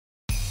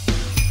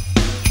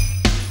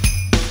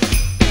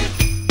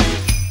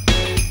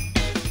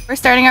We're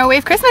starting our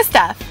Wave Christmas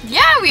stuff.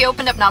 Yeah, we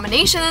opened up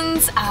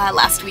nominations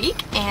last week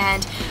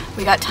and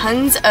we got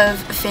tons of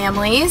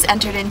families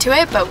entered into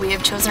it, but we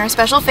have chosen our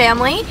special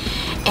family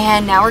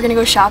and now we're gonna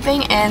go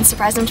shopping and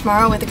surprise them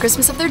tomorrow with the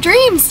Christmas of their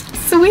dreams.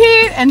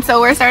 Sweet! And so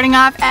we're starting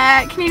off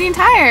at Canadian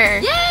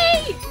Tire.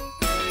 Yay!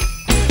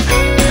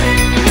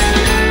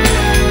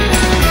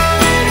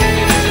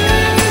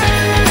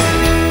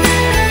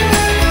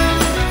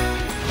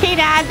 Hey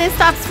Dad, this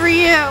stuff's for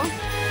you.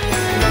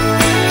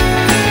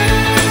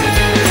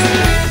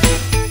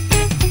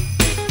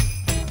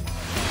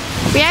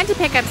 We had to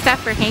pick up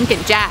stuff for Hank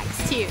and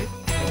Jax too.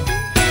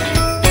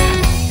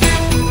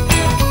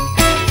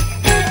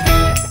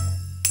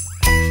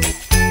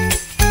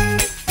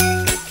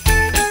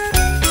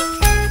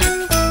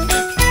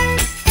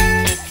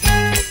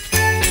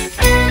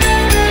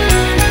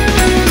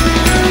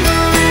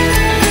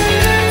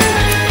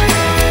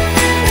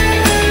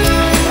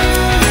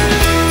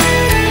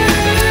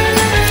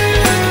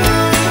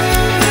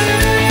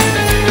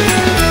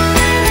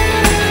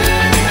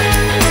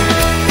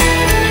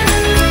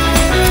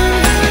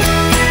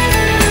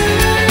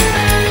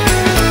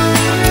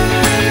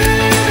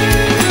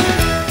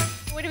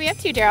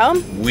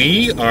 Daryl?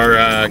 We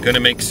are going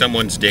to make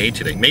someone's day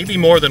today. Maybe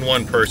more than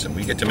one person.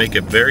 We get to make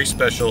a very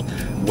special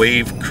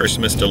Wave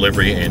Christmas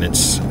delivery and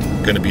it's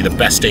going to be the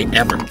best day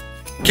ever.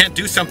 Can't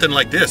do something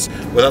like this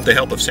without the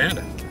help of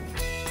Santa.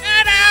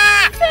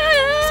 Santa!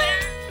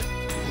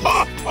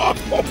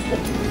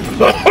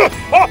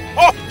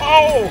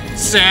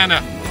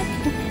 Santa!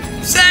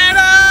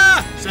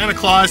 Santa! Santa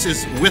Claus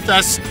is with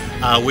us.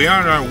 We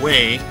are on our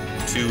way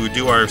to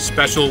do our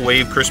special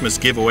Wave Christmas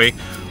giveaway.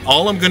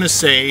 All I'm going to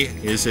say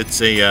is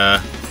it's a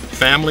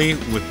family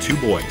with 2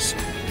 boys.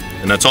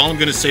 And that's all I'm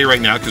going to say right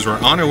now because we're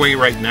on our way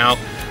right now.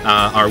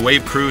 Our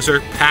Wave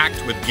Cruiser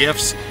packed with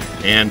gifts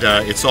and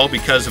it's all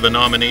because of a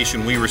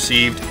nomination we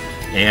received.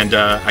 And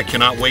I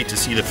cannot wait to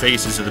see the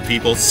faces of the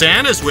people.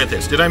 Santa's with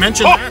us. Did I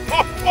mention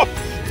that?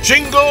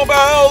 Jingle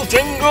bells,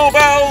 jingle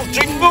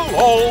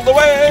all the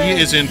way.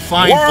 He is in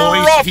fine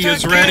voice. He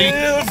is ready.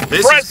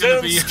 This is going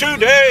to be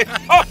today.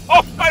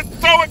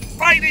 It's so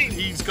exciting.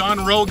 He's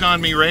gone rogue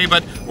on me, Ray,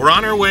 but we're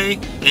on our way.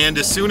 And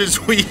as soon as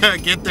we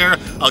get there,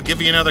 I'll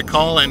give you another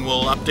call and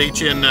we'll update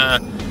you.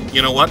 And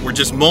you know what? We're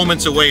just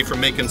moments away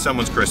from making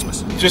someone's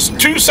Christmas. Just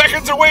 2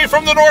 seconds away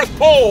from the North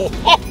Pole.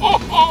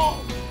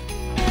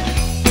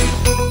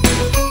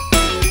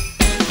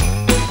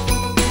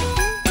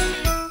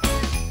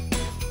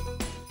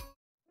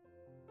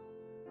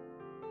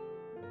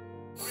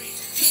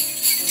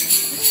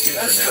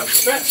 That's the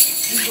best.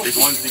 These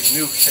ones, these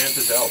new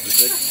Santa's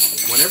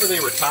elves. Whenever they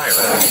retire,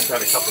 I just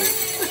got a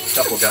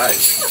couple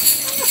guys.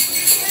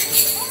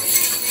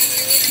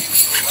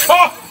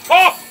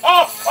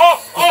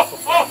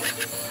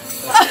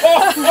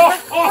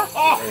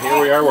 And here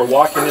we are. We're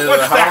walking into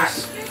the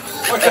house.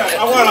 What's that?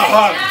 I want a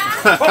hug.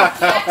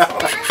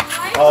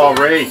 Oh,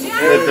 Ray,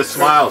 the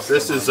smiles.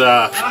 This is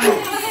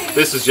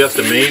just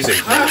amazing.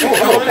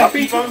 Hello,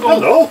 puppy.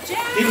 Hello.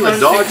 Even the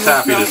dog's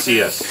happy to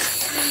see us.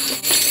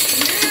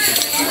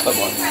 Come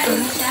on.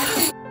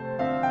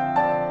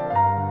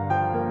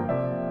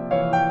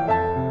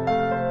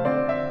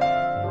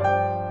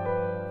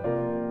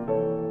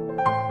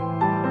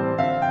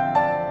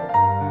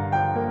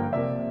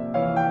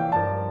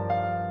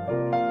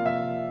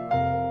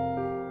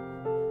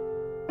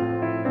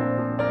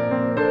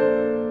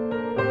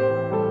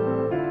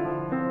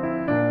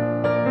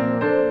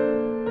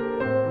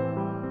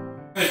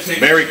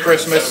 Merry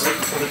Christmas,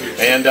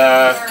 and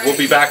we'll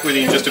be back with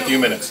you in just a few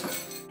minutes.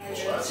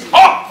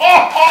 Wow!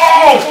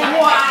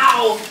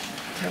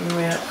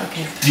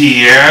 Okay.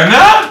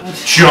 Deanna,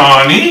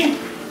 Johnny,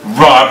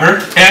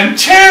 Robert, and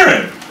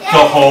Taryn.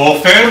 The whole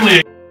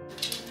family.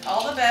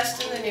 All the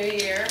best in the new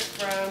year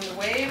from the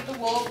Wave, the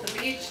Wolf, the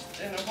Beach,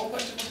 and a whole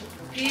bunch of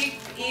the Peak,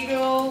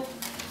 Eagle,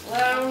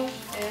 Lounge,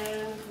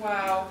 and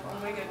wow. Oh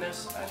my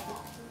goodness.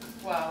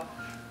 Wow.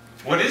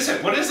 What is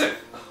it? What is it?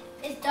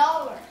 It's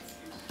dollars.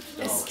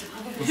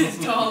 It's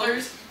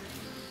dollars.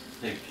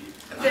 Thank you.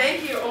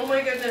 Thank you. Oh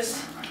my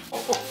goodness.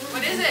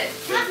 What is it?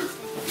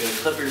 A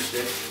clipper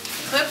stick.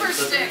 Clipper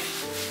stick.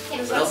 What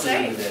does that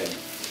say?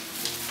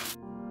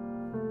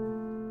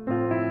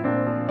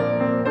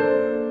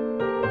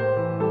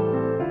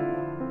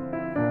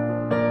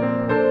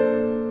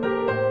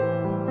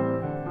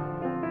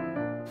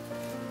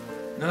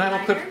 Nanaimo,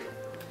 put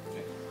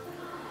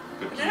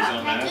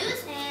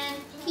Tattoos and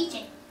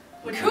keychain.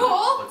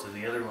 Cool. What's in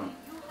the other one?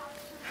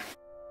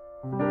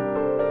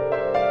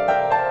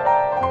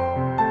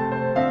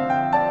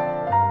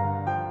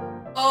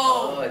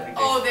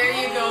 Oh, there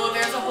you go.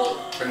 There's a whole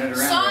Turn it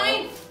around.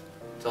 sign.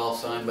 It's all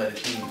signed by the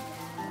team.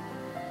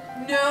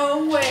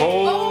 No way.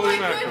 Oh my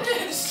mackerel.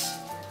 goodness.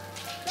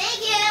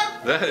 Thank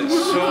you. That is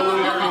so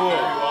cool.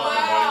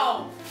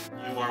 Wow.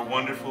 You are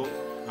wonderful,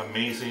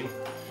 amazing,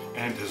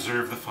 and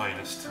deserve the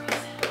finest.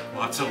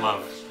 Lots of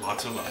love.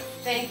 Lots of love.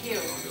 Thank you.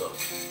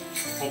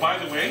 Oh, by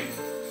the way,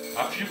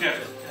 up you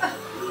get.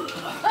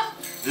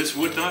 This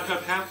would not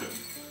have happened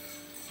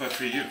but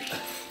for you.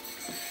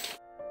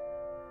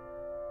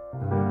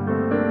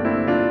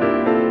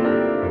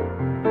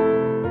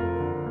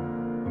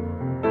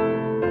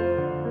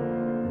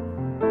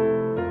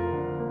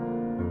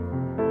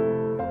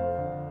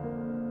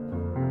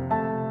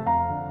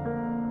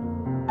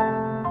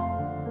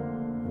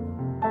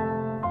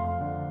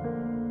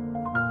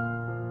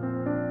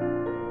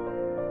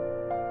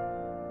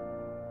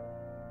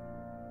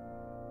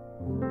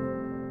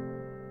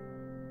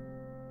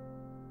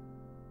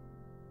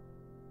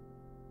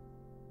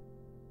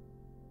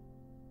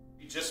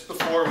 Just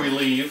before we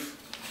leave,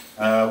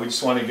 we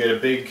just want to get a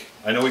big,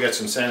 I know we got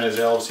some Santa's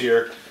elves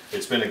here.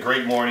 It's been a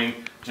great morning.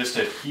 Just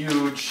a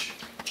huge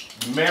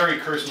Merry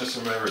Christmas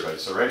from everybody.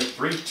 So ready?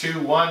 3, 2,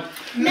 1.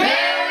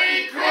 Merry